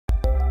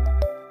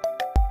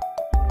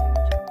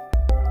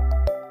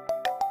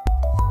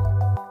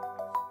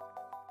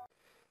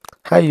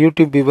Hi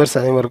YouTube viewers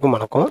அனைவருக்கும்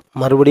வணக்கம்.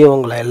 மறுபடியும்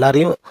உங்களை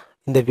எல்லாரையும்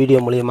இந்த வீடியோ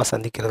மூலியமாக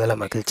சந்திக்கிறதுல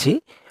மகிழ்ச்சி.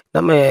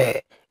 நம்ம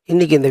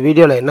இன்றைக்கி இந்த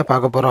வீடியோவில் என்ன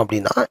பார்க்க போகிறோம்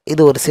அப்படின்னா,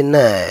 இது ஒரு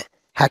சின்ன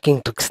ஹேக்கிங்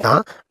ட்ரிக்ஸ் தான்.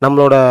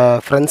 நம்மளோட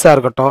ஃப்ரெண்ட்ஸாக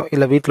இருக்கட்டும்,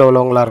 இல்லை வீட்டில்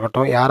உள்ளவங்களாக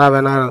இருக்கட்டும், யாராக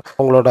வேணால்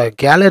அவங்களோட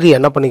கேலரி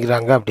என்ன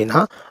பண்ணிக்கிறாங்க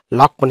அப்படின்னா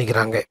லாக்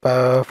பண்ணிக்கிறாங்க. இப்போ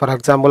ஃபார்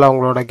எக்ஸாம்பிள்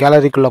அவங்களோட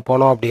கேலரிக்குள்ளே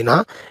போனோம் அப்படின்னா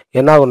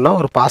என்ன ஆகும்னா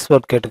ஒரு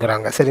பாஸ்வேர்ட்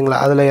கேட்டுக்கிறாங்க.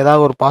 சரிங்களா? அதில்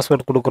ஏதாவது ஒரு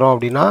பாஸ்வேர்ட் கொடுக்குறோம்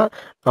அப்படின்னா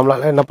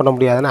நம்மளால் என்ன பண்ண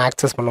முடியாதுன்னா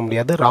ஆக்சஸ் பண்ண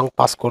முடியாது. ராங்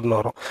பாஸ்வேர்டுன்னு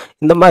வரும்.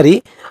 இந்த மாதிரி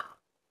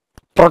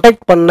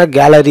ப்ரொடெக்ட் பண்ண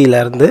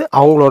கேலரியிலேருந்து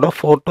அவங்களோட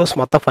ஃபோட்டோஸ்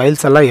மற்ற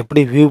ஃபைல்ஸ் எல்லாம்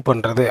எப்படி வியூ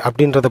பண்ணுறது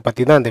அப்படின்றத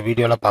பற்றி தான் இந்த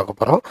வீடியோவில் பார்க்க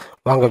போகிறோம்.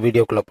 வாங்க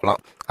வீடியோக்குள்ளே போகலாம்.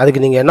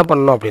 அதுக்கு நீங்கள் என்ன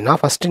பண்ணணும் அப்படின்னா,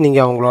 ஃபஸ்ட்டு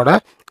நீங்கள் அவங்களோட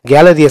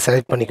கேலரியை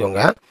செலக்ட்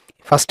பண்ணிக்கோங்க.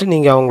 ஃபஸ்ட்டு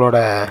நீங்கள் அவங்களோட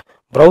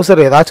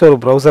ப்ரௌசர் ஏதாச்சும் ஒரு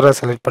ப்ரௌசரை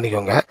செலக்ட்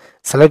பண்ணிக்கோங்க.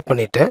 செலக்ட்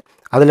பண்ணிவிட்டு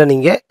அதில்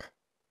நீங்கள்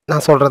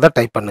நான் சொல்கிறத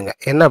டைப் பண்ணுங்கள்.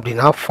 என்ன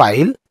அப்படின்னா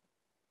ஃபைல்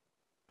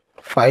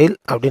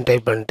அப்படின்னு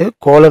டைப் பண்ணிட்டு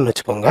கோலன்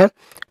வச்சுக்கோங்க.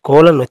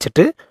 கோலன்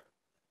வச்சுட்டு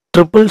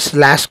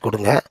 //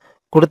 கொடுங்க.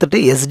 கொடுத்துட்டு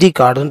SD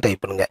கார்டுன்னு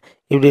டைப் பண்ணுங்கள்.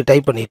 இப்படி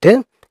டைப் பண்ணிவிட்டு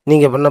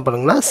நீங்கள் என்ன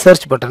பண்ணுங்கன்னா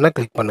சர்ச் பட்டனை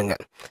கிளிக்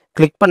பண்ணுங்கள்.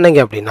 கிளிக் பண்ணிங்க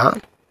அப்படின்னா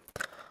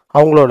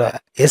அவங்களோட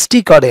SD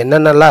கார்டு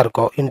என்னென்னலாம்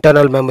இருக்கோ,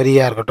 இன்டர்னல்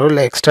மெமரியாக இருக்கட்டும்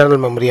இல்லை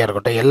எக்ஸ்டர்னல் மெமரியாக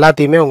இருக்கட்டும்,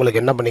 எல்லாத்தையுமே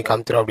உங்களுக்கு என்ன பண்ணி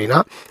காமிச்சிடும் அப்படின்னா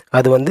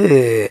அது வந்து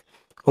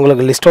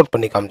உங்களுக்கு லிஸ்ட் அவுட்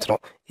பண்ணி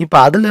காமிச்சிடும். இப்போ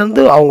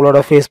அதுலேருந்து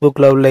அவங்களோட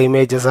ஃபேஸ்புக்கில் உள்ள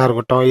இமேஜஸாக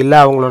இருக்கட்டும், இல்லை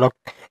அவங்களோட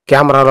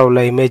கேமராவில்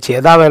உள்ள இமேஜ்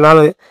எதா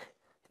வேணாலும்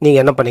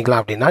நீங்கள் என்ன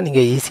பண்ணிக்கலாம் அப்படின்னா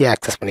நீங்கள் ஈஸியாக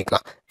ஆக்சஸ்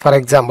பண்ணிக்கலாம். ஃபார்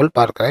எக்ஸாம்பிள்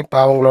பார்க்குறேன். இப்போ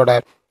அவங்களோட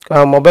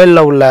மொபைலில்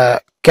உள்ள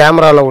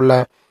கேமராவில் உள்ள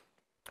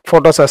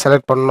ஃபோட்டோஸை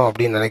செலக்ட் பண்ணணும்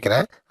அப்படின்னு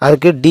நினைக்கிறேன்.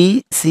 அதுக்கு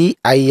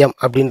DCIM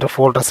அப்படின்ற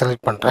ஃபோல்டரை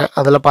செலக்ட் பண்ணுறேன்.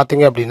 அதில்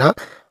பார்த்தீங்க அப்படின்னா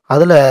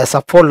அதில்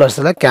சப்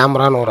ஃபோல்டர்ஸில்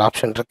கேமரான்னு ஒரு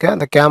ஆப்ஷன் இருக்குது.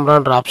 அந்த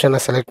கேமரான்ற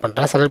ஆப்ஷனை செலக்ட்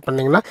பண்ணுறேன். செலக்ட்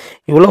பண்ணிங்கன்னா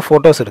இவ்வளோ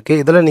ஃபோட்டோஸ் இருக்குது.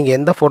 இதில் நீங்கள்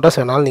எந்த ஃபோட்டோஸ்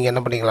வேணாலும் நீங்கள்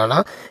என்ன பண்ணிக்கலாம்னா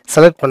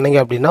செலக்ட்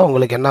பண்ணிங்க அப்படின்னா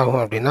உங்களுக்கு என்ன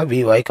ஆகும் அப்படின்னா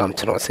வியூவாய்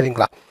காமிச்சிடும்.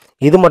 சரிங்களா?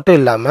 இது மட்டும்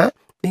இல்லாமல்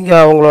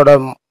நீங்கள் அவங்களோட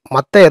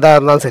மற்ற எதாக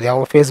இருந்தாலும் சரி,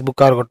 அவங்க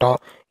ஃபேஸ்புக்காக இருக்கட்டும்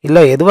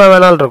இல்லை எதுவாக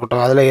வேணாலும்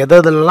இருக்கட்டும், அதில்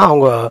எதுலாம்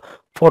அவங்க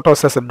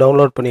ஃபோட்டோஸை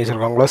டவுன்லோட் பண்ணி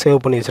வச்சுருக்காங்களோ சேவ்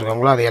பண்ணி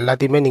வச்சுருக்காங்களோ அது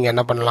எல்லாத்தையுமே நீங்கள்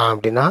என்ன பண்ணலாம்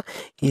அப்படின்னா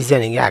ஈஸியாக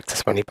நீங்கள்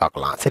ஆக்சஸ் பண்ணி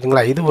பார்க்கலாம்.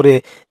 சரிங்களா? இது ஒரு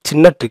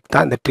சின்ன ட்ரிக்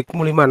தான். இந்த ட்ரிக்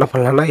மூலிமா என்ன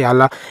பண்ணலாம்னா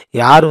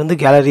யார் வந்து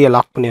கேலரியை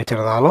லாக் பண்ணி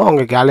வச்சுருந்தாலும்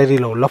அவங்க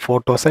கேலரியில் உள்ள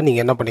ஃபோட்டோஸை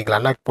நீங்கள் என்ன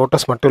பண்ணிக்கலாம்னா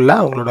ஃபோட்டோஸ் மட்டும் இல்லை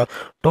அவங்களோட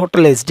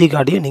டோட்டல் SD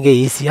கார்டையும் நீங்கள்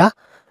ஈஸியாக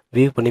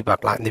வியூ பண்ணி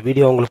பார்க்கலாம். இந்த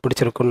வீடியோ உங்களுக்கு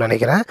பிடிச்சிருக்குன்னு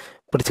நினைக்கிறேன்.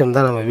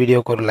 பிடிச்சிருந்தால் நம்ம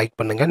வீடியோவுக்கு ஒரு லைக்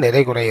பண்ணுங்கள்.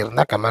 நிறைய குறை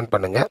இருந்தால் கமெண்ட்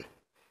பண்ணுங்கள்.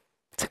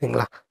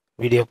 சரிங்களா?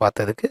 வீடியோ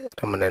பார்த்ததுக்கு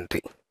ரொம்ப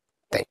நன்றி.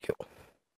 தேங்க்யூ.